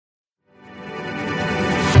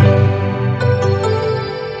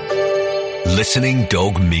Listening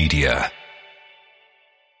Dog Media.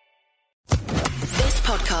 This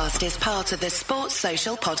podcast is part of the Sports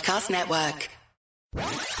Social Podcast Network.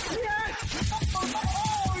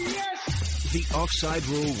 The Offside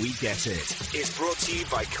Rule, We Get It, is brought to you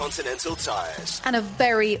by Continental Tires. And a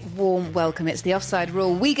very warm welcome. It's the Offside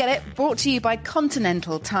Rule, We Get It, brought to you by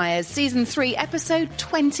Continental Tires. Season 3, episode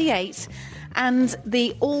 28. And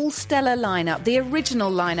the all-stellar lineup, the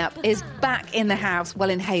original lineup, is back in the house. Well,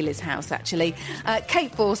 in Hayley's house, actually.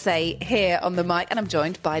 Kate Borsay here on the mic, and I'm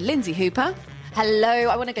joined by Lindsay Hooper. Hello,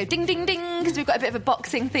 I want to go ding, ding, ding, because we've got a bit of a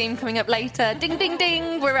boxing theme coming up later. Ding, ding,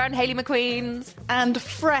 ding, we're around Hayley McQueen's. And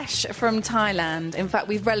fresh from Thailand. In fact,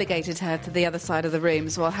 we've relegated her to the other side of the room,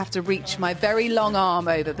 so I'll have to reach my very long arm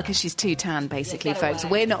over because she's too tan, basically, folks.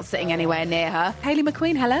 We're not sitting anywhere near her. Hayley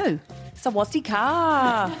McQueen, hello. Sawadee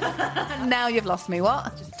ka. Now you've lost me,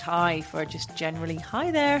 what? Just Thai for just generally,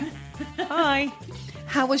 hi there. Hi.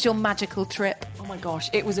 How was your magical trip? Oh my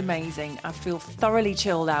gosh, it was amazing. I feel thoroughly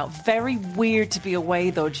chilled out. Very weird to be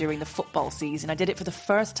away though during the football season. I did it for the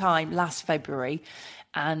first time last February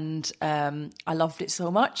and I loved it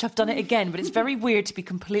so much. I've done it again, but it's very weird to be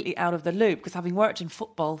completely out of the loop because having worked in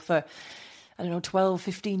football for 12,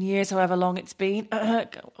 15 years, however long it's been.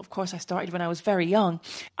 Of course, I started when I was very young.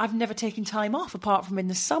 I've never taken time off apart from in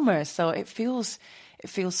the summer, so it feels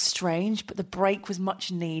strange, but the break was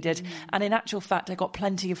much needed. And in actual fact, I got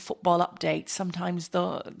plenty of football updates. Sometimes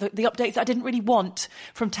the updates I didn't really want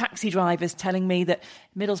from taxi drivers telling me that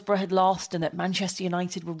Middlesbrough had lost and that Manchester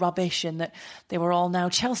United were rubbish and that they were all now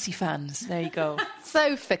Chelsea fans. There you go.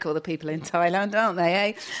 So fickle, the people in Thailand, aren't they,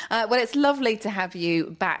 eh? Well, it's lovely to have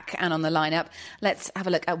you back and on the lineup. Let's have a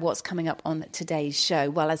look at what's coming up on today's show.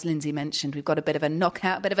 Well, as Lindsay mentioned, we've got a bit of a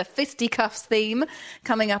knockout, a bit of a fisticuffs theme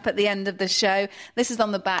coming up at the end of the show. This is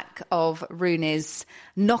on the back of Rooney's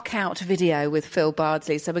knockout video with Phil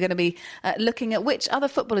Bardsley. So we're going to be looking at which other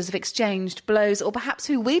footballers have exchanged blows or perhaps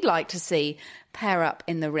who we'd like to see pair up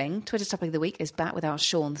in the ring. Twitter topic of the week is back with our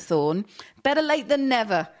Sean Thorne. Better late than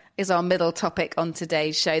never is our middle topic on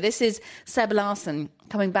today's show. This is Seb Larsson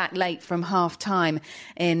coming back late from half-time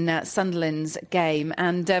in Sunderland's game.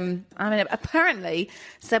 And, apparently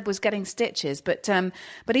Seb was getting stitches, but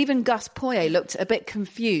even Gus Poyet looked a bit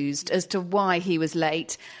confused as to why he was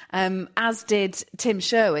late, as did Tim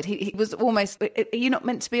Sherwood. He was almost, you're not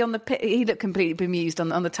meant to be on the pitch. He looked completely bemused on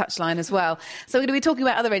the touchline as well. So we're going to be talking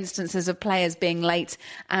about other instances of players being late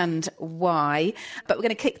and why. But we're going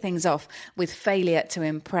to kick things off with failure to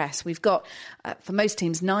impress. We've got, for most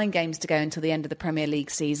teams, 9 games to go until the end of the Premier League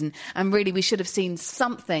season, and really we should have seen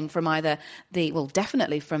something from either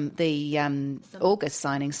definitely from the August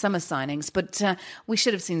signings, summer signings, but we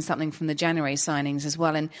should have seen something from the January signings as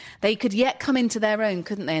well, and they could yet come into their own,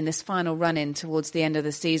 couldn't they, in this final run-in towards the end of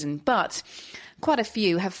the season. But quite a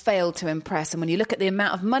few have failed to impress. And when you look at the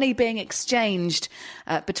amount of money being exchanged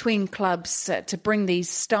between clubs to bring these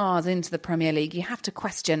stars into the Premier League, you have to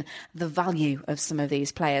question the value of some of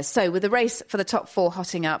these players. So with the race for the top 4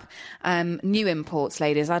 hotting up, new imports,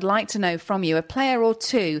 ladies, I'd like to know from you a player or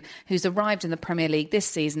two who's arrived in the Premier League this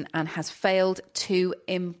season and has failed to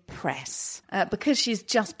impress. Because she's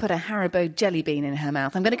just put a Haribo jelly bean in her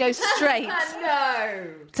mouth, I'm going to go straight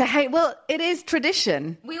to well, it is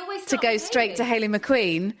tradition to go straight to Hayley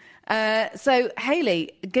McQueen. So,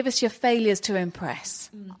 Hayley, give us your failures to impress.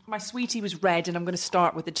 My sweetie was red, and I'm going to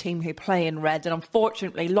start with the team who play in red. And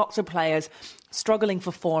unfortunately, lots of players struggling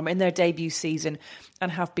for form in their debut season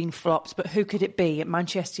and have been flops. But who could it be at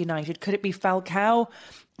Manchester United? Could it be Falcao?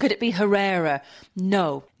 Could it be Herrera?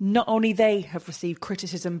 No. Not only they have received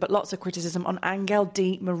criticism, but lots of criticism on Angel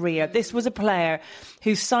Di Maria. This was a player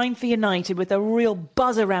who signed for United with a real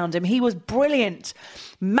buzz around him. He was brilliant.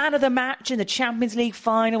 Man of the match in the Champions League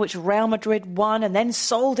final, which Real Madrid won, and then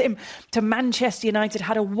sold him to Manchester United.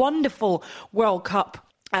 Had a wonderful World Cup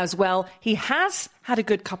as well. He has had a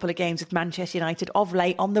good couple of games with Manchester United of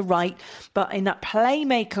late on the right, but in that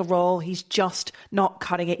playmaker role, he's just not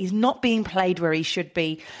cutting it. He's not being played where he should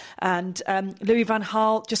be. And Louis van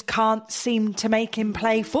Gaal just can't seem to make him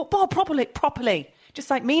play football properly. Just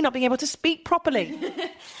like me not being able to speak properly.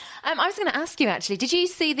 I was going to ask you, actually, did you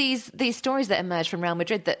see these stories that emerged from Real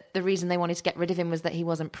Madrid that the reason they wanted to get rid of him was that he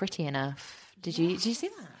wasn't pretty enough? Did you see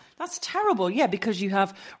that? That's terrible, yeah, because you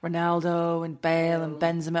have Ronaldo and Bale and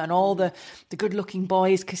Benzema and all the good-looking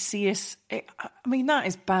boys, Casillas. That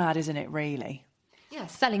is bad, isn't it, really? Yeah,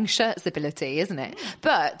 selling shirts ability, isn't it?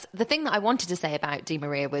 But the thing that I wanted to say about Di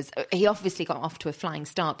Maria was he obviously got off to a flying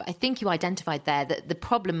start, but I think you identified there that the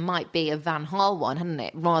problem might be a Van Gaal one, hadn't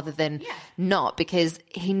it, rather than not, because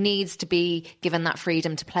he needs to be given that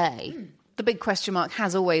freedom to play. The big question mark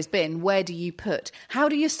has always been, where do you put? How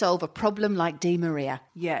do you solve a problem like Di Maria?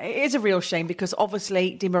 Yeah, it is a real shame because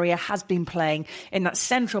obviously Di Maria has been playing in that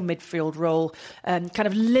central midfield role, kind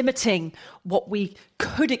of limiting what we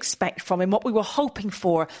could expect from him, what we were hoping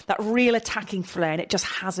for, that real attacking flair, and it just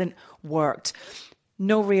hasn't worked.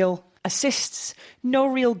 No real assists, no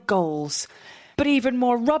real goals. But even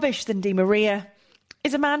more rubbish than Di Maria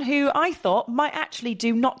is a man who I thought might actually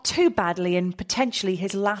do not too badly in potentially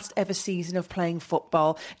his last ever season of playing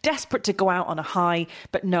football. Desperate to go out on a high,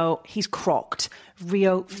 but no, he's crocked.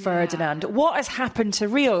 Rio Ferdinand. What has happened to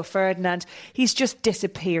Rio Ferdinand? He's just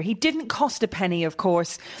disappeared. He didn't cost a penny, of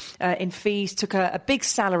course, in fees. Took a big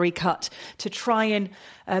salary cut to try and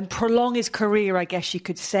prolong his career, I guess you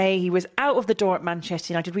could say. He was out of the door at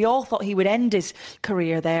Manchester United. We all thought he would end his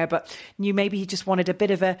career there, but knew maybe he just wanted a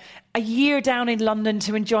bit of a year down in London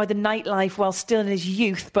to enjoy the nightlife while still in his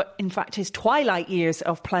youth, but in fact his twilight years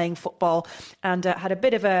of playing football, and had a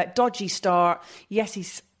bit of a dodgy start. Yes,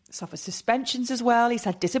 he's suffered suspensions as well. He's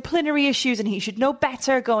had disciplinary issues, and he should know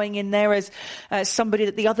better going in there as somebody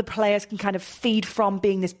that the other players can kind of feed from,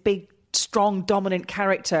 being this big, strong, dominant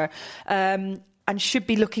character, and should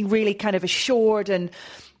be looking really kind of assured and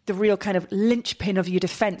the real kind of linchpin of your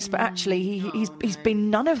defence. But actually, he's been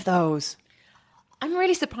none of those. I'm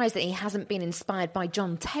really surprised that he hasn't been inspired by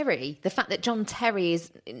John Terry. The fact that John Terry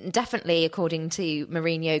is definitely, according to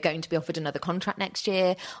Mourinho, going to be offered another contract next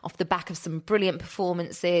year off the back of some brilliant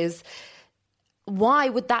performances. Why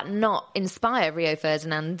would that not inspire Rio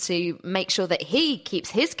Ferdinand to make sure that he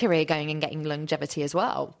keeps his career going and getting longevity as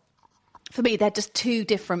well? For me, they're just two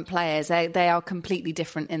different players. They are completely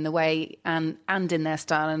different in the way and in their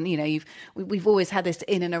style. And, you know, we've always had this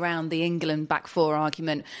in and around the England back four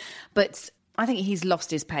argument. But I think he's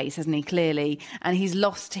lost his pace, hasn't he, clearly? And he's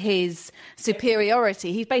lost his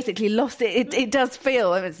superiority. He's basically lost it. It does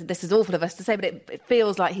feel, this is awful of us to say, but it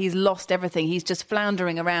feels like he's lost everything. He's just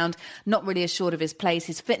floundering around, not really assured of his place.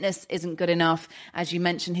 His fitness isn't good enough. As you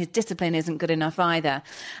mentioned, his discipline isn't good enough either.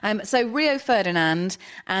 So Rio Ferdinand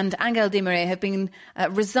and Angel Di Maria have been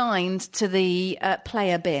resigned to the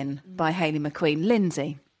player bin by Hayley McQueen.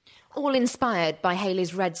 Lindsay? All inspired by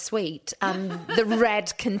Hayley's red suite, and the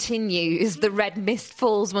red continues, the red mist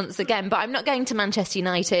falls once again. But I'm not going to Manchester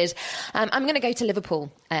United. I'm going to go to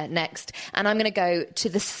Liverpool next, and I'm going to go to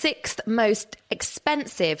the 6th most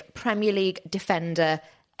expensive Premier League defender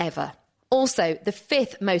ever. Also, the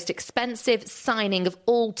 5th most expensive signing of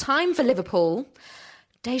all time for Liverpool,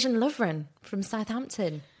 Dejan Lovren from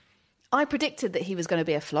Southampton. I predicted that he was going to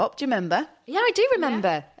be a flop. Do you remember? Yeah, I do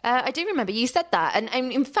remember. Yeah. I do remember. You said that. And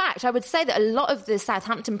in fact, I would say that a lot of the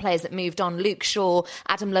Southampton players that moved on, Luke Shaw,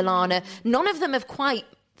 Adam Lallana, none of them have quite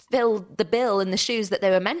filled the bill in the shoes that they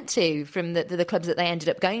were meant to from the clubs that they ended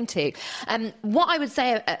up going to. What I would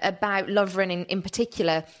say about Lovren in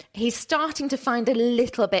particular, he's starting to find a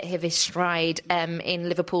little bit of his stride in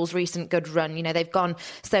Liverpool's recent good run. You know, they've gone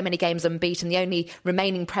so many games unbeaten, the only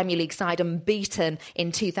remaining Premier League side unbeaten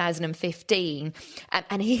in 2015.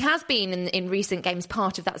 And he has been in recent games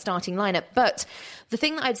part of that starting lineup. But the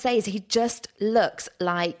thing that I'd say is he just looks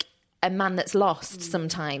like a man that's lost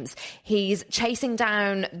sometimes. He's chasing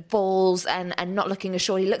down balls and not looking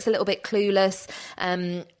assured. He looks a little bit clueless.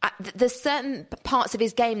 There's certain parts of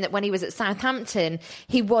his game that when he was at Southampton,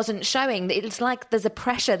 he wasn't showing. It's like there's a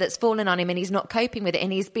pressure that's fallen on him and he's not coping with it.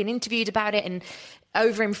 And he's been interviewed about it, and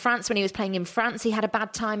over in France, when he was playing in France, he had a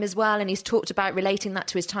bad time as well, and he's talked about relating that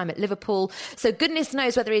to his time at Liverpool. So goodness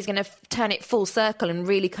knows whether he's going to turn it full circle and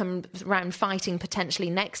really come around fighting potentially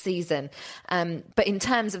next season. But in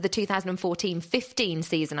terms of the 2014-15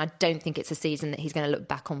 season, I don't think it's a season that he's going to look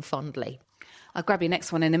back on fondly. I'll grab your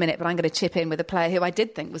next one in a minute, but I'm going to chip in with a player who I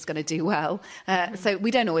did think was going to do well. So we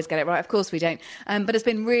don't always get it right, of course we don't. But it's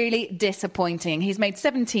been really disappointing. He's made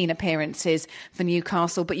 17 appearances for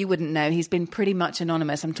Newcastle, but you wouldn't know. He's been pretty much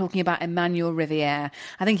anonymous. I'm talking about Emmanuel Riviere.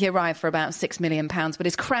 I think he arrived for about £6 million, but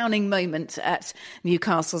his crowning moment at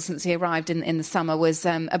Newcastle since he arrived in the summer was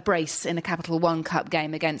a brace in a Capital One Cup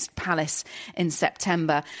game against Palace in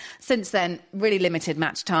September. Since then, really limited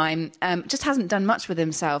match time. Just hasn't done much with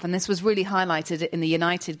himself, and this was really highlighted in the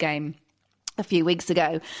United game a few weeks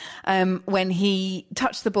ago when he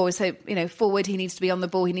touched the ball. So, you know, forward, he needs to be on the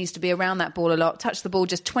ball. He needs to be around that ball a lot. Touched the ball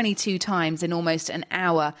just 22 times in almost an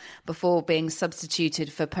hour before being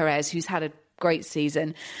substituted for Perez, who's had a great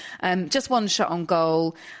season. Just one shot on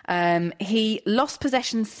goal. He lost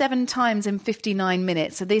possession 7 times in 59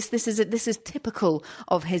 minutes. So this is typical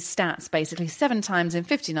of his stats, basically. 7 times in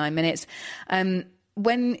 59 minutes.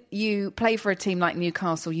 when you play for a team like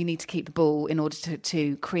Newcastle, you need to keep the ball in order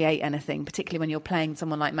to create anything, particularly when you're playing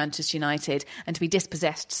someone like Manchester United, and to be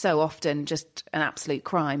dispossessed so often, just an absolute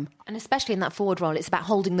crime. And especially in that forward role, it's about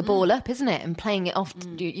holding the ball up, isn't it? And playing it off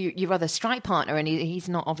your other strike partner, and he's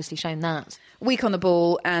not obviously shown that. Weak on the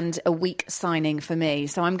ball and a weak signing for me.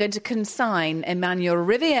 So I'm going to consign Emmanuel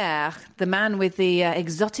Rivière, the man with the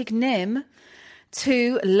exotic name,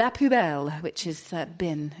 to La Poubelle, which is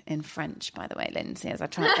bin in French, by the way, Lindsay, as I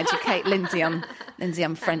try to educate Lindsay on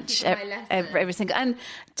French every single. And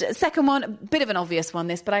second one, a bit of an obvious one,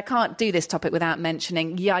 this, but I can't do this topic without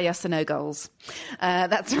mentioning Yaya Sano goals.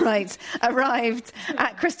 That's right. Arrived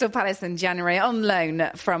at Crystal Palace in January on loan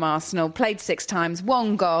from Arsenal, played 6 times,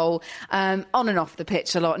 1 goal, on and off the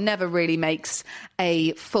pitch a lot, never really makes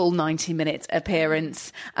a full 90-minute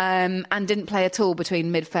appearance, and didn't play at all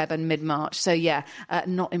between mid-Feb and mid-March. So, yeah,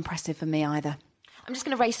 not impressive for me either. I'm just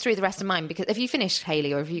going to race through the rest of mine, because have you finished,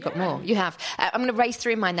 Hayley, or have you got more? You have. I'm going to race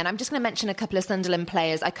through mine then. I'm just going to mention a couple of Sunderland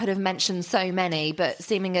players. I could have mentioned so many, but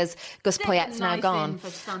seeming as Gus Poyet's now gone.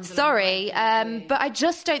 Sorry, but I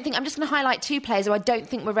just don't think... I'm just going to highlight 2 players who I don't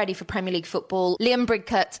think were ready for Premier League football. Liam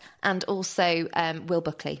Bridcut and also Will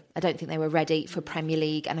Buckley. I don't think they were ready for Premier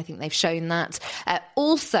League, and I think they've shown that.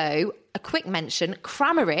 Also... a quick mention,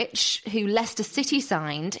 Kramaric, who Leicester City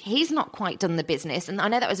signed, he's not quite done the business. And I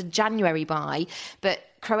know that was a January buy, but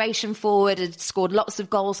Croatian forward, had scored lots of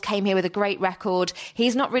goals, came here with a great record.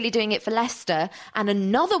 He's not really doing it for Leicester. And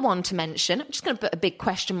another one to mention, I'm just going to put a big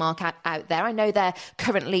question mark out there. I know they're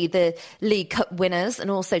currently the League Cup winners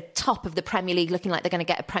and also top of the Premier League, looking like they're going to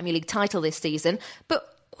get a Premier League title this season. But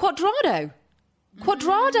Cuadrado,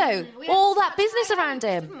 all that business around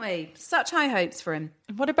him. Didn't we? Such high hopes for him.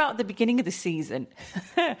 What about the beginning of the season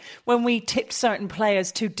when we tipped certain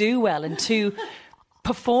players to do well and to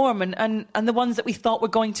perform, and the ones that we thought were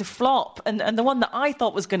going to flop, and the one that I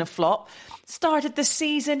thought was going to flop started the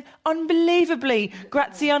season unbelievably.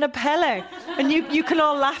 Graziano Pelle. And you can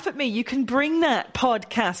all laugh at me. You can bring that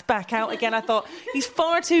podcast back out again. I thought he's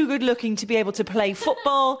far too good looking to be able to play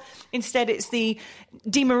football. Instead, it's the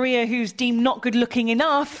Di Maria who's deemed not good looking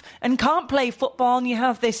enough and can't play football. And you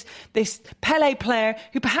have this Pele player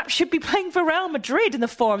who perhaps should be playing for Real Madrid in the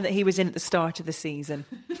form that he was in at the start of the season.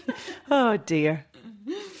 Oh, dear.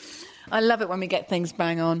 I love it when we get things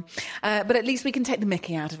bang on. But at least we can take the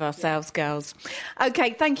mickey out of ourselves, girls.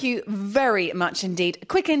 OK, thank you very much indeed. A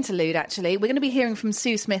quick interlude, actually. We're going to be hearing from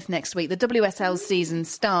Sue Smith next week. The WSL season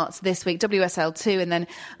starts this week, WSL 2, and then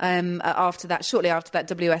after that, shortly after that,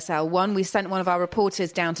 WSL 1. We sent one of our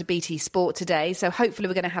reporters down to BT Sport today, so hopefully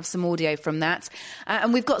we're going to have some audio from that.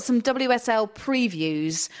 And we've got some WSL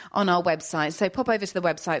previews on our website. So pop over to the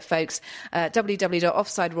website, folks,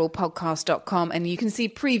 www.offsiderulepodcast.com, and you can see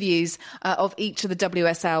previews of each of the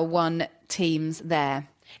WSL 1 teams there.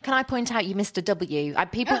 Can I point out you missed a W?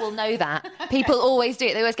 People will know that. People always do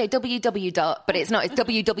it. They always go www dot, but it's not. It's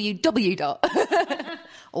www dot.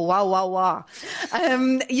 Wow.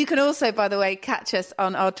 You can also, by the way, catch us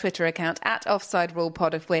on our Twitter account at Offside Rule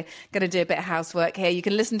Pod if we're going to do a bit of housework here. You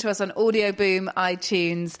can listen to us on Audio Boom,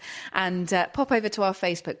 iTunes, and pop over to our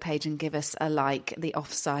Facebook page and give us a like, the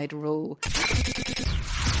Offside Rule.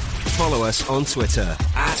 Follow us on Twitter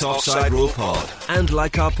at Offside Rule Pod and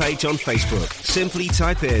like our page on Facebook. Simply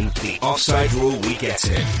type in the Offside Rule, we get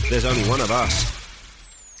it. There's only one of us.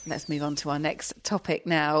 Let's move on to our next topic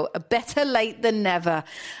now. Better late than never.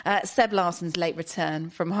 Seb Larsson's late return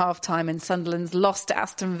from half-time and Sunderland's loss to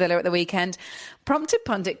Aston Villa at the weekend prompted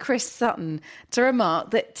pundit Chris Sutton to remark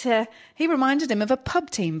that he reminded him of a pub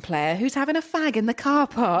team player who's having a fag in the car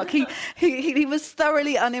park. He was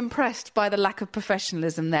thoroughly unimpressed by the lack of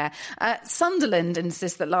professionalism there. Sunderland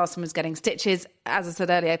insists that Larsson was getting stitches. As I said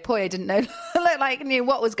earlier, Poyet didn't knew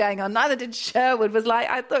what was going on. Neither did Sherwood.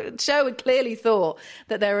 I thought Sherwood clearly thought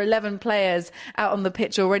that there were 11 players out on the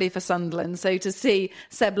pitch already for Sunderland. So to see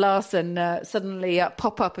Seb Larsson suddenly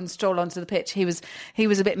pop up and stroll onto the pitch, he was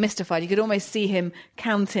a bit mystified. You could almost see him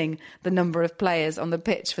counting the number of players on the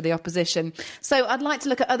pitch for the opposition. So I'd like to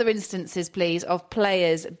look at other instances, please, of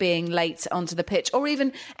players being late onto the pitch, or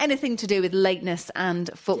even anything to do with lateness and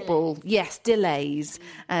football. Delays. Yes, delays,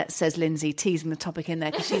 says Lindsay, teasing the topic in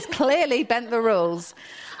there because she's clearly bent the rules.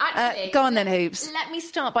 Actually, go on then, Hoops. Let me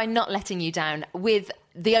start by not letting you down with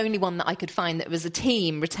the only one that I could find that was a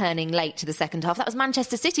team returning late to the second half. That was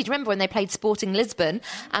Manchester City. Do you remember when they played Sporting Lisbon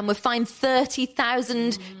and were fined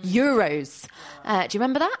 €30,000? Do you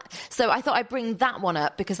remember that? So I thought I'd bring that one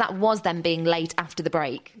up because that was them being late after the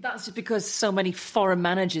break. That's because so many foreign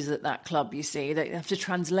managers at that club, you see, they have to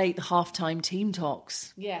translate the half-time team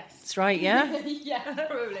talks. Yes. That's right, yeah? Yeah,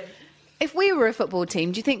 probably. If we were a football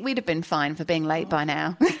team, do you think we'd have been fine for being late by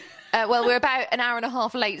now? Well, we're about an hour and a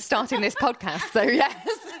half late starting this podcast, so yes.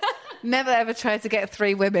 Never ever tried to get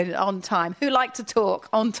 3 women on time who like to talk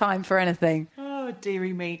on time for anything. Oh,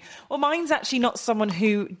 dearie me. Well, mine's actually not someone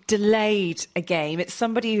who delayed a game. It's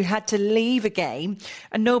somebody who had to leave a game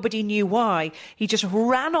and nobody knew why. He just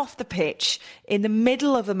ran off the pitch in the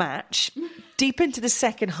middle of a match, deep into the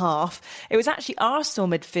second half. It was actually Arsenal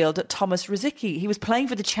midfielder Thomas Rosicky. He was playing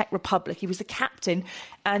for the Czech Republic. He was the captain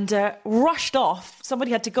and rushed off. Somebody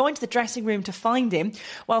had to go into the dressing room to find him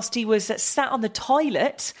whilst he was sat on the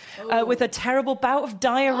toilet with a terrible bout of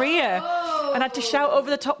diarrhea and had to shout over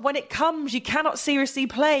the top, "When it comes, you cannot seriously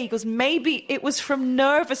play." He goes, maybe it was from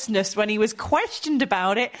nervousness when he was questioned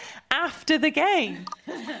about it after the game.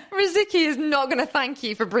 Rosicky is not going to thank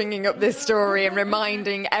you for bringing up this story and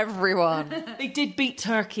reminding everyone. They did beat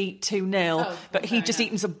Turkey 2-0, but he'd just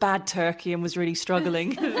eaten some bad turkey and was really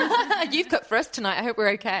struggling. You've cooked for us tonight. I hope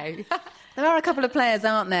we're okay. There are a couple of players,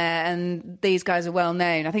 aren't there? And these guys are well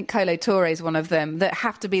known. I think Kolo Touré is one of them that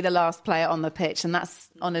have to be the last player on the pitch, and that's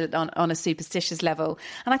on a superstitious level.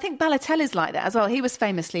 And I think Balotelli's like that as well. He was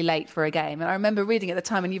famously late for a game. And I remember reading at the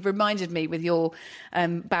time, and you've reminded me with your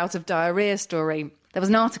bout of diarrhea story. There was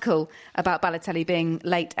an article about Balotelli being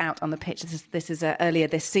late out on the pitch. This is earlier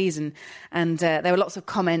this season. And there were lots of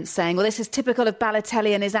comments saying, well, this is typical of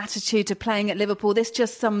Balotelli and his attitude to playing at Liverpool. This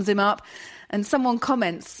just sums him up. And someone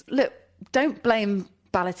comments, look, don't blame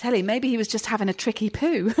Balotelli. Maybe he was just having a tricky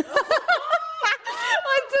poo.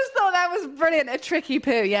 I just thought that was brilliant. A tricky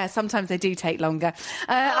poo. Yeah, sometimes they do take longer.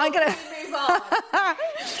 I'm going to move on.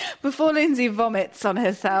 Before Lindsay vomits on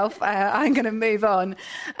herself, I'm going to move on.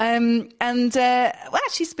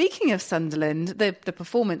 Actually, speaking of Sunderland, the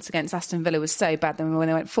performance against Aston Villa was so bad when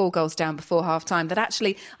they went 4 goals down before half-time that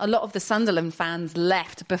actually a lot of the Sunderland fans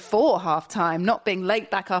left before half-time, not being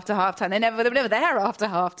late back after half-time. They were never there after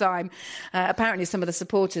half-time. Apparently, some of the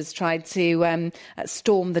supporters tried to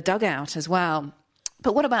storm the dugout as well.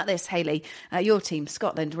 But what about this, Hayley? Your team,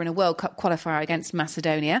 Scotland, were in a World Cup qualifier against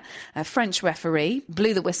Macedonia. A French referee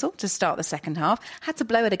blew the whistle to start the second half, had to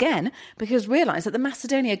blow it again because realised that the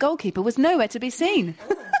Macedonia goalkeeper was nowhere to be seen.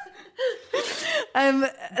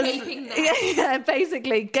 Gaping net. Yeah,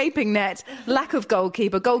 basically, gaping net, lack of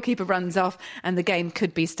goalkeeper runs off and the game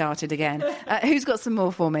could be started again. Who's got some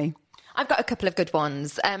more for me? I've got a couple of good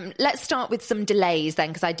ones. Let's start with some delays then,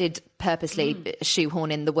 because I did purposely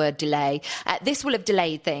shoehorn in the word delay. This will have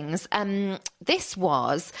delayed things. This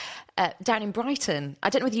was down in Brighton. I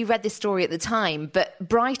don't know whether you read this story at the time, but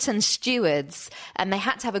Brighton stewards, and they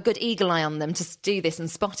had to have a good eagle eye on them to do this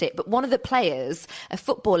and spot it. But one of the players, a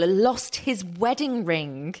footballer, lost his wedding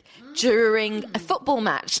ring during a football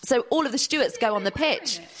match. So all of the stewards go on the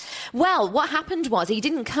pitch. Well, what happened was he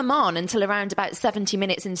didn't come on until around about 70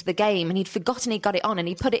 minutes into the game, and he'd forgotten he got it on, and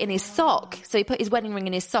he put it in his sock. So he put his wedding ring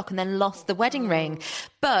in his sock and then lost the wedding ring.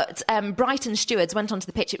 But Brighton stewards went onto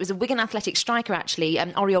the pitch. It was a Wigan Athletic striker, actually,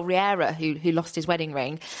 Oriol Riera, who lost his wedding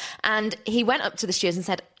ring. And he went up to the stewards and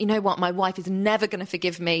said, you know what, my wife is never going to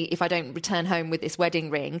forgive me if I don't return home with this wedding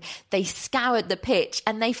ring. They scoured the pitch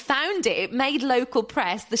and they found it. It made local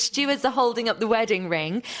press. The stewards are holding up the wedding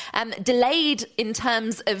ring. Delayed in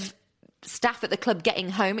terms of staff at the club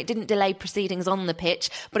getting home. It didn't delay proceedings on the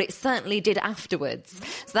pitch, but it certainly did afterwards.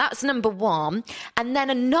 So that's number one. And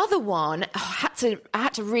then another one, I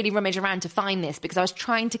had to really rummage around to find this because I was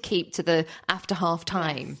trying to keep to the after half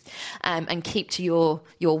time and keep to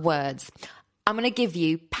your words. I'm going to give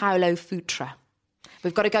you Paulo Futre.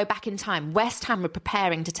 We've got to go back in time. West Ham were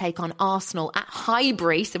preparing to take on Arsenal at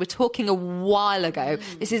Highbury, so we're talking a while ago.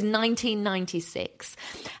 This is 1996.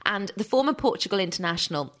 And the former Portugal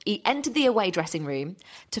international, he entered the away dressing room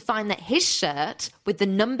to find that his shirt with the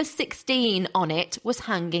number 16 on it was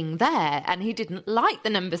hanging there, and he didn't like the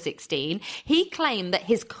number 16. He claimed that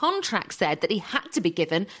his contract said that he had to be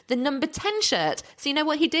given the number 10 shirt. So you know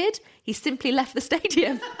what he did? He simply left the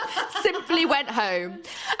stadium, simply went home.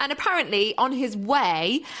 And apparently on his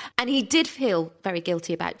way, and he did feel very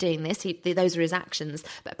guilty about doing this, those are his actions,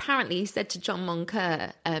 but apparently he said to John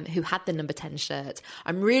Moncur, who had the number 10 shirt,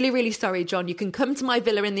 I'm really, really sorry, John, you can come to my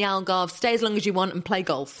villa in the Algarve, stay as long as you want and play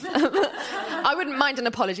golf. I wouldn't mind an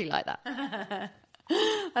apology like that.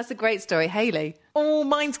 That's a great story. Hayley? Oh,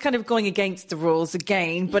 mine's kind of going against the rules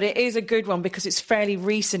again, but it is a good one because it's fairly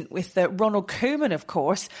recent with Ronald Koeman, of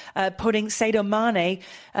course, putting Sadio Mane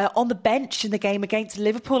on the bench in the game against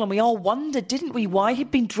Liverpool. And we all wondered, didn't we, why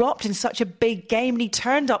he'd been dropped in such a big game, and he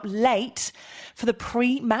turned up late for the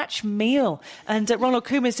pre-match meal. And Ronald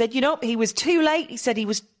Koeman said, you know, he was too late. He said he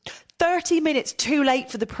was 30 minutes too late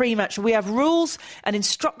for the pre-match. We have rules and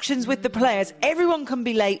instructions with the players. Everyone can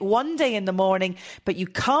be late one day in the morning, but you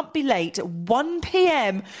can't be late at 1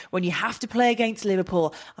 p.m. when you have to play against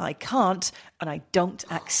Liverpool. I can't, and I don't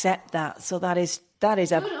accept that. So that is a...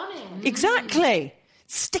 Good on him. Exactly.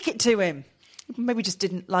 Stick it to him. Maybe just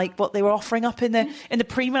didn't like what they were offering up in the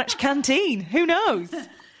pre-match canteen. Who knows?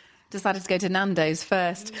 Decided to go to Nando's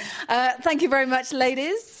first. Thank you very much,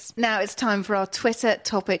 ladies. Now it's time for our Twitter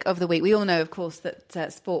topic of the week. We all know, of course,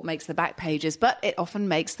 that sport makes the back pages, but it often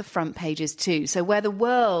makes the front pages too. So where the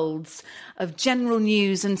worlds of general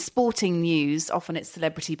news and sporting news, often it's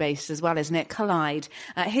celebrity-based as well, isn't it, collide.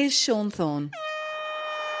 Here's Sean Thorne.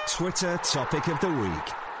 Twitter topic of the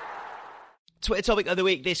week. Twitter topic of the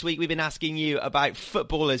week this week, we've been asking you about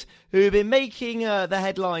footballers who have been making the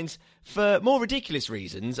headlines for more ridiculous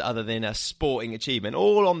reasons other than a sporting achievement,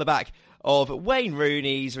 all on the back of Wayne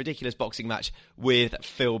Rooney's ridiculous boxing match with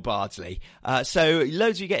Phil Bardsley. So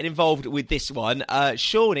loads of you getting involved with this one.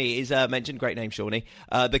 Shawnee is mentioned, great name Shawnee.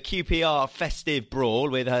 The QPR festive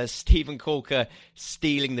brawl with Stephen Corker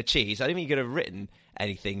stealing the cheese. I don't think you could have written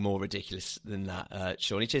anything more ridiculous than that,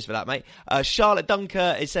 Shawnee. Cheers for that, mate. Charlotte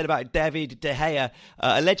Dunker is said about David De Gea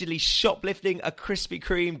allegedly shoplifting a Krispy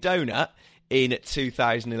Kreme donut in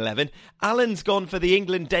 2011. Alan's gone for the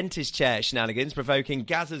England dentist chair shenanigans, provoking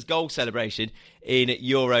Gazza's goal celebration in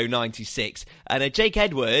Euro 96. And Jake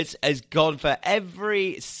Edwards has gone for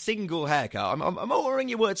every single haircut. I'm altering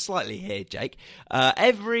your words slightly here, Jake.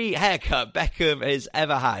 Every haircut Beckham has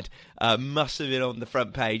ever had must have been on the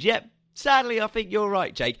front page. Yep. Sadly, I think you're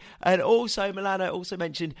right, Jake. And also, Milana also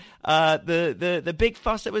mentioned the big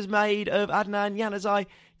fuss that was made of Adnan Januzaj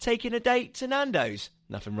taking a date to Nando's.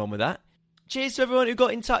 Nothing wrong with that. Cheers to everyone who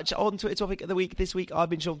got in touch on Twitter topic of the week this week. I've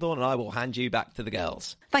been Sean Thorne, and I will hand you back to the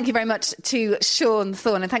girls. Thank you very much to Sean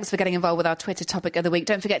Thorne, and thanks for getting involved with our Twitter topic of the week.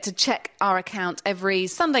 Don't forget to check our account every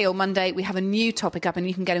Sunday or Monday. We have a new topic up, and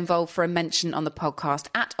you can get involved for a mention on the podcast.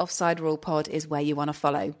 At Offside Rule Pod is where you want to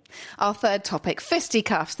follow. Our third topic,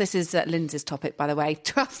 fisticuffs. This is Lindsay's topic, by the way.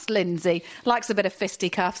 Trust Lindsay. Likes a bit of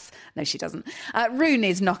fisticuffs. No, she doesn't.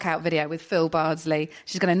 Rooney's knockout video with Phil Bardsley.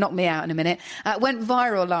 She's going to knock me out in a minute. Went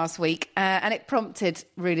viral last week, and it prompted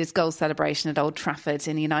Rooney's goal celebration at Old Trafford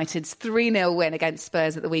in United's 3-0 win against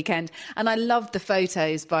Spurs at the weekend. And I loved the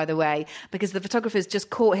photos, by the way, because the photographers just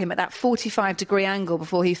caught him at that 45-degree angle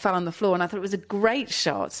before he fell on the floor, and I thought it was a great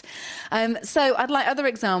shot. So I'd like other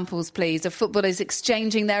examples, please, of footballers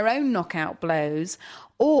exchanging their own knockout blows.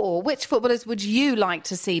 Or which footballers would you like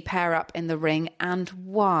to see pair up in the ring, and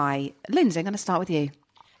why? Lindsay, I'm going to start with you.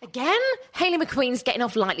 Again, Hayley McQueen's getting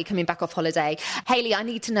off lightly coming back off holiday. Hayley, I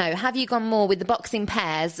need to know, have you gone more with the boxing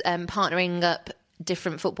pairs, partnering up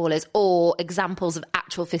different footballers, or examples of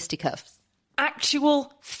actual fisticuffs?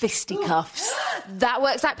 Actual fisticuffs. That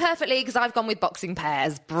works out perfectly because I've gone with boxing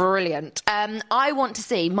pairs. Brilliant. I want to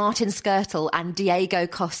see Martin Skirtle and Diego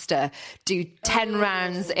Costa do 10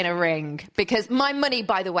 rounds in a ring, because my money,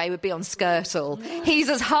 by the way, would be on Skirtle. He's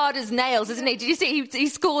as hard as nails, isn't he? Did you see he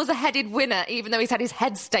scores a headed winner even though he's had his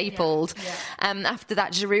head stapled after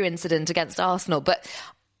that Giroud incident against Arsenal? But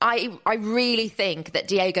I really think that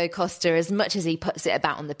Diego Costa, as much as he puts it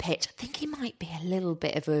about on the pitch, I think he might be a little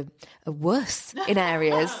bit of a wuss in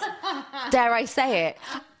areas. Dare I say it?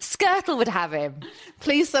 Skirtle would have him.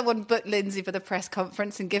 Please someone book Lindsay for the press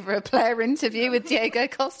conference and give her a player interview with Diego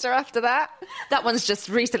Costa after that. That one's just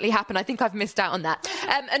recently happened. I think I've missed out on that.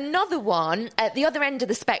 Another one, at the other end of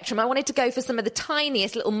the spectrum, I wanted to go for some of the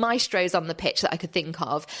tiniest little maestros on the pitch that I could think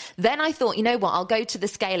of. Then I thought, you know what, I'll go to the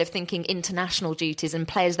scale of thinking international duties and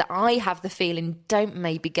players that I have the feeling don't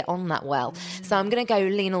maybe get on that well. So I'm going to go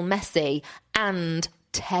Lionel Messi and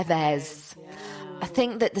Tevez. I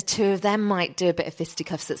think that the two of them might do a bit of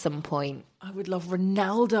fisticuffs at some point. I would love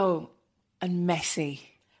Ronaldo and Messi.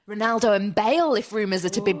 Ronaldo and Bale, if rumours are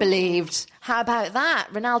to be believed. How about that?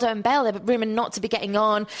 Ronaldo and Bale, they're rumoured not to be getting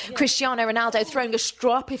on. Yeah. Cristiano Ronaldo throwing a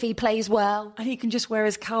strop if he plays well. And he can just wear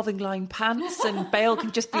his Calvin Klein pants, and Bale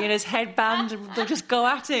can just be in his headband, and they'll just go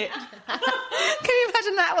at it. Can you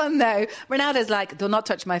imagine that one, though? Ronaldo's like, do not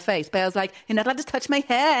touch my face. Bale's like, you're not allowed to touch my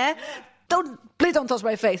hair. Please don't touch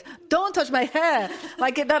my face. Don't touch my hair.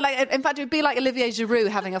 In fact, it would be like Olivier Giroud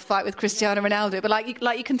having a fight with Cristiano Ronaldo,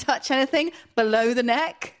 but you can touch anything below the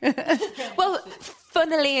neck. Well,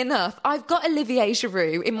 funnily enough, I've got Olivier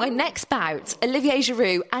Giroud in my next bout. Olivier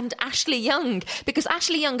Giroud and Ashley Young, because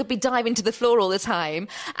Ashley Young would be diving to the floor all the time,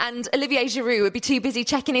 and Olivier Giroud would be too busy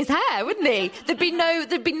checking his hair, wouldn't he? There'd be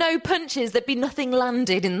no punches. There'd be nothing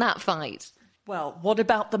landed in that fight. Well, what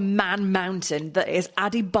about the man mountain that is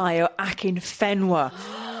Adebayo Akinfenwa?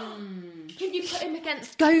 Can you put him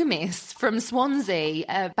against Gomis from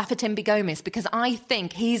Swansea, Bafétimbi Gomis, because I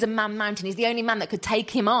think he's a man mountain. He's the only man that could take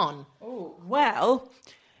him on. Oh, well,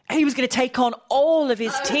 he was going to take on all of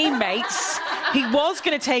his teammates. He was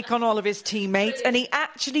going to take on all of his teammates, and he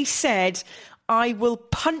actually said, I will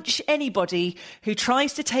punch anybody who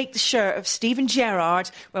tries to take the shirt of Steven Gerrard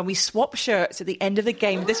when we swap shirts at the end of the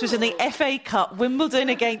game. This was in the FA Cup, Wimbledon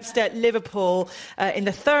against Liverpool, in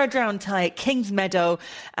the third round tie at Kingsmeadow.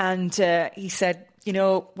 And he said, you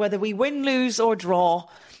know, whether we win, lose or draw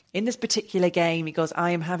in this particular game, he goes,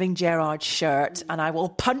 I am having Gerrard's shirt and I will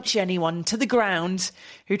punch anyone to the ground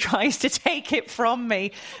who tries to take it from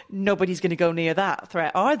me. Nobody's going to go near that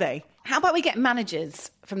threat, are they? How about we get managers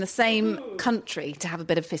from the same country to have a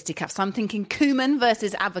bit of fisticuffs? So I'm thinking Koeman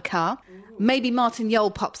versus Advocaat. Maybe Martin Jol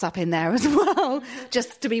pops up in there as well,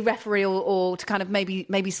 just to be referee or to kind of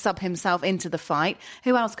maybe sub himself into the fight.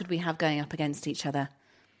 Who else could we have going up against each other?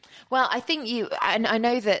 Well, I think I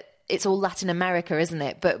know that it's all Latin America, isn't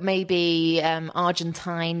it? But maybe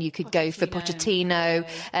Argentine, you could go for Pochettino,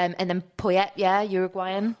 and then Poyet,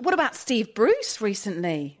 Uruguayan. What about Steve Bruce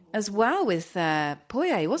recently as well with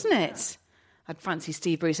Poyet, wasn't it? I'd fancy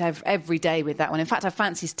Steve Bruce every day with that one. In fact, I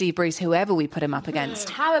fancy Steve Bruce whoever we put him up against.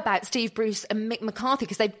 How about Steve Bruce and Mick McCarthy?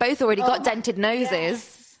 Because they've both already got dented noses.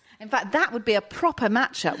 Yes. In fact, that would be a proper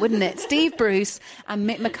matchup, wouldn't it? Steve Bruce and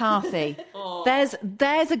Mick McCarthy. There's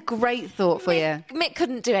a great thought for you. Mick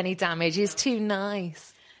couldn't do any damage. He's too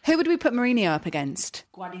nice. Who would we put Mourinho up against?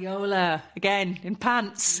 Guardiola, again, in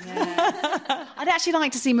pants. Yeah. I'd actually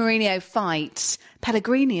like to see Mourinho fight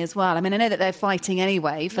Pellegrini as well. I mean, I know that they're fighting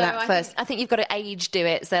anyway for that first... I think you've got to age do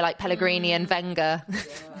it, so like Pellegrini and Wenger.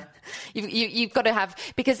 Yeah. You've got to have...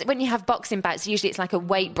 Because when you have boxing bouts, usually it's like a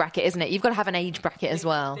weight bracket, isn't it? You've got to have an age bracket as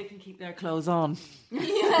well. They can keep their clothes on.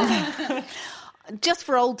 Yeah. Just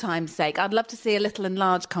for old time's sake, I'd love to see a little and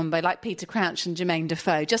large combo like Peter Crouch and Jermaine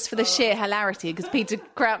Defoe, just for the sheer hilarity, because Peter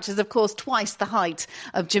Crouch is, of course, twice the height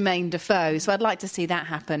of Jermaine Defoe. So I'd like to see that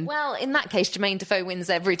happen. Well, in that case, Jermaine Defoe wins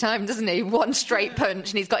every time, doesn't he? One straight punch,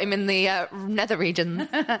 and he's got him in the nether regions.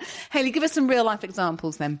 Hayley, give us some real-life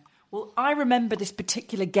examples then. Well, I remember this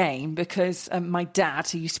particular game because my dad,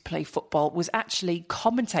 who used to play football, was actually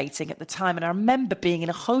commentating at the time. And I remember being in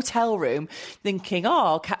a hotel room thinking,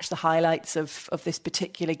 I'll catch the highlights of this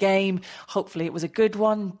particular game. Hopefully it was a good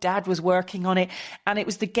one. Dad was working on it. And it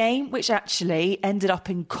was the game which actually ended up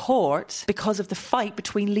in court because of the fight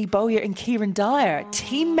between Lee Bowyer and Kieran Dyer.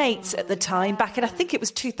 Teammates at the time, back in, I think it was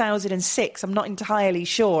 2006. I'm not entirely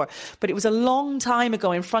sure. But it was a long time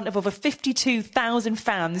ago in front of over 52,000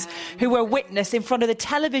 fans who were witness in front of the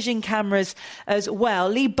television cameras as well.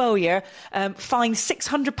 Lee Bowyer fined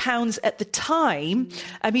 £600 at the time.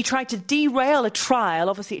 He tried to derail a trial.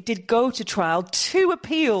 Obviously, it did go to trial. 2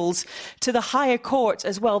 appeals to the higher court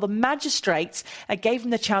as well. The magistrates gave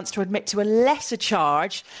him the chance to admit to a lesser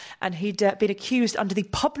charge, and he'd been accused under the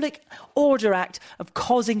Public Order Act of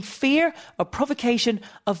causing fear or provocation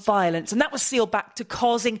of violence. And that was sealed back to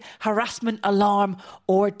causing harassment, alarm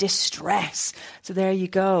or distress. So there you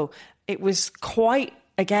go. It was quite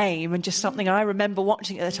a game and just something I remember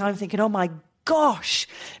watching at the time thinking, oh my gosh.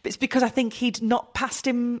 But it's because I think he'd not passed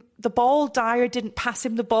him the ball. Dyer didn't pass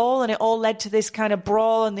him the ball, and it all led to this kind of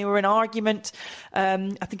brawl, and they were in argument. I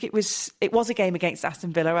think it was a game against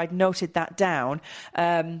Aston Villa. I'd noted that down.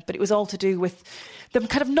 But it was all to do with them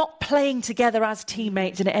kind of not playing together as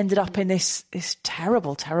teammates, and it ended up in this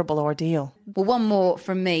terrible, terrible ordeal. Well, one more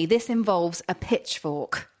from me. This involves a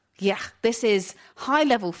pitchfork. Yeah, this is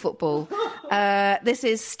high-level football. This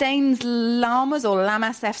is Staines Lamas or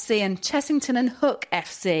Lamas FC and Chessington and Hook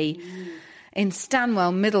FC. In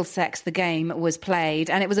Stanwell, Middlesex, the game was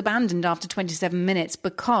played, and it was abandoned after 27 minutes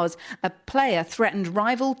because a player threatened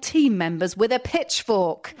rival team members with a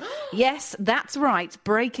pitchfork. Yes, that's right,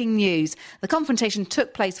 breaking news. The confrontation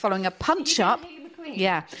took place following a punch-up.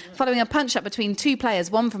 Yeah, following a punch-up between 2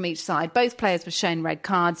 players, one from each side. Both players were shown red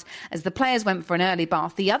cards. As the players went for an early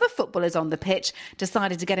bath, the other footballers on the pitch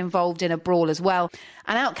decided to get involved in a brawl as well.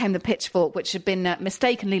 And out came the pitchfork, which had been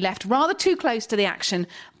mistakenly left rather too close to the action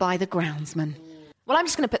by the groundsman. Well, I'm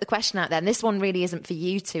just going to put the question out there. And this one really isn't for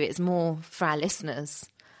you two. It's more for our listeners,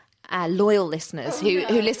 our loyal listeners who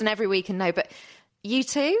listen every week and know. But you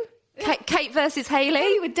two? Kate versus Hayley?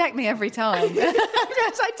 You would deck me every time.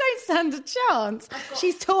 I don't stand a chance.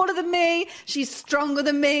 She's taller than me. She's stronger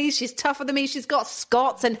than me. She's tougher than me. She's got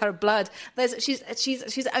Scots in her blood. She's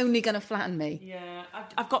only going to flatten me. Yeah,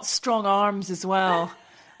 I've got strong arms as well.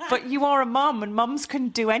 But you are a mum, and mums can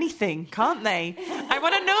do anything, can't they? I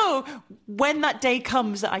want to know when that day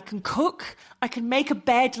comes that I can cook, I can make a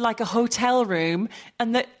bed like a hotel room,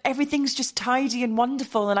 and that everything's just tidy and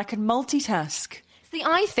wonderful, and I can multitask. See,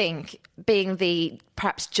 I think, being the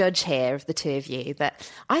perhaps judge here of the two of you, that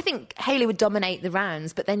I think Hayley would dominate the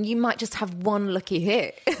rounds, but then you might just have one lucky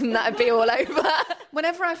hit and that'd be all over.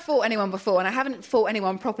 Whenever I've fought anyone before, and I haven't fought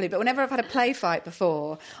anyone properly, but whenever I've had a play fight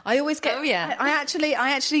before, I always get... Oh, yeah. I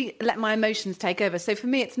actually let my emotions take over. So for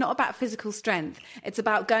me, it's not about physical strength. It's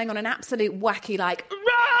about going on an absolute wacky,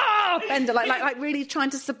 bender, like really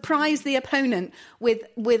trying to surprise the opponent with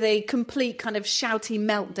a complete kind of shouty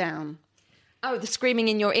meltdown. Oh, the screaming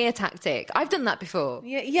in your ear tactic. I've done that before.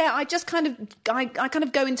 Yeah. I just kind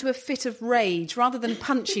of go into a fit of rage rather than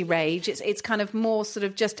punchy rage. It's kind of more sort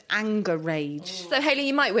of just anger rage. So Hayley,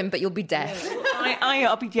 you might win, but you'll be deaf.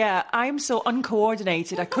 I'm so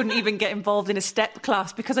uncoordinated. I couldn't even get involved in a step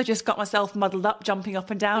class because I just got myself muddled up jumping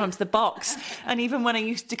up and down onto the box. And even when I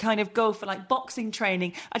used to kind of go for like boxing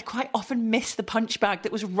training, I'd quite often miss the punch bag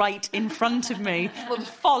that was right in front of me. I'd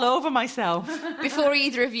fall over myself. Before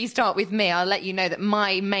either of you start with me, I'll let you know that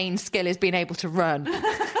my main skill is being able to run.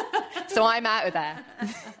 So I'm out of there.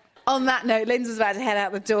 On that note, Lindsay's about to head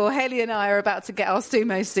out the door. Hayley and I are about to get our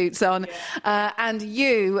sumo suits on. And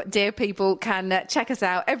you, dear people, can check us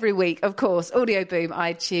out every week, of course. Audio Boom,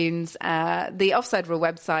 iTunes, the Offside Rule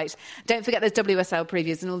website. Don't forget there's WSL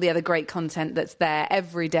previews and all the other great content that's there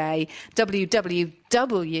every day. www.lindsay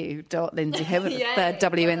here with the third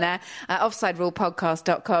W in there.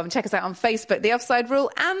 OffsideRulePodcast.com. Check us out on Facebook, The Offside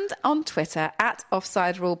Rule, and on Twitter at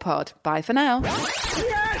Offside Rule Pod. Bye for now.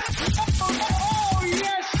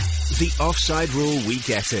 The Offside Rule We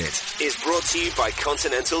Get It is brought to you by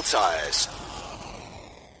Continental Tires.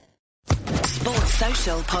 Sports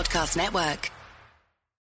Social Podcast Network.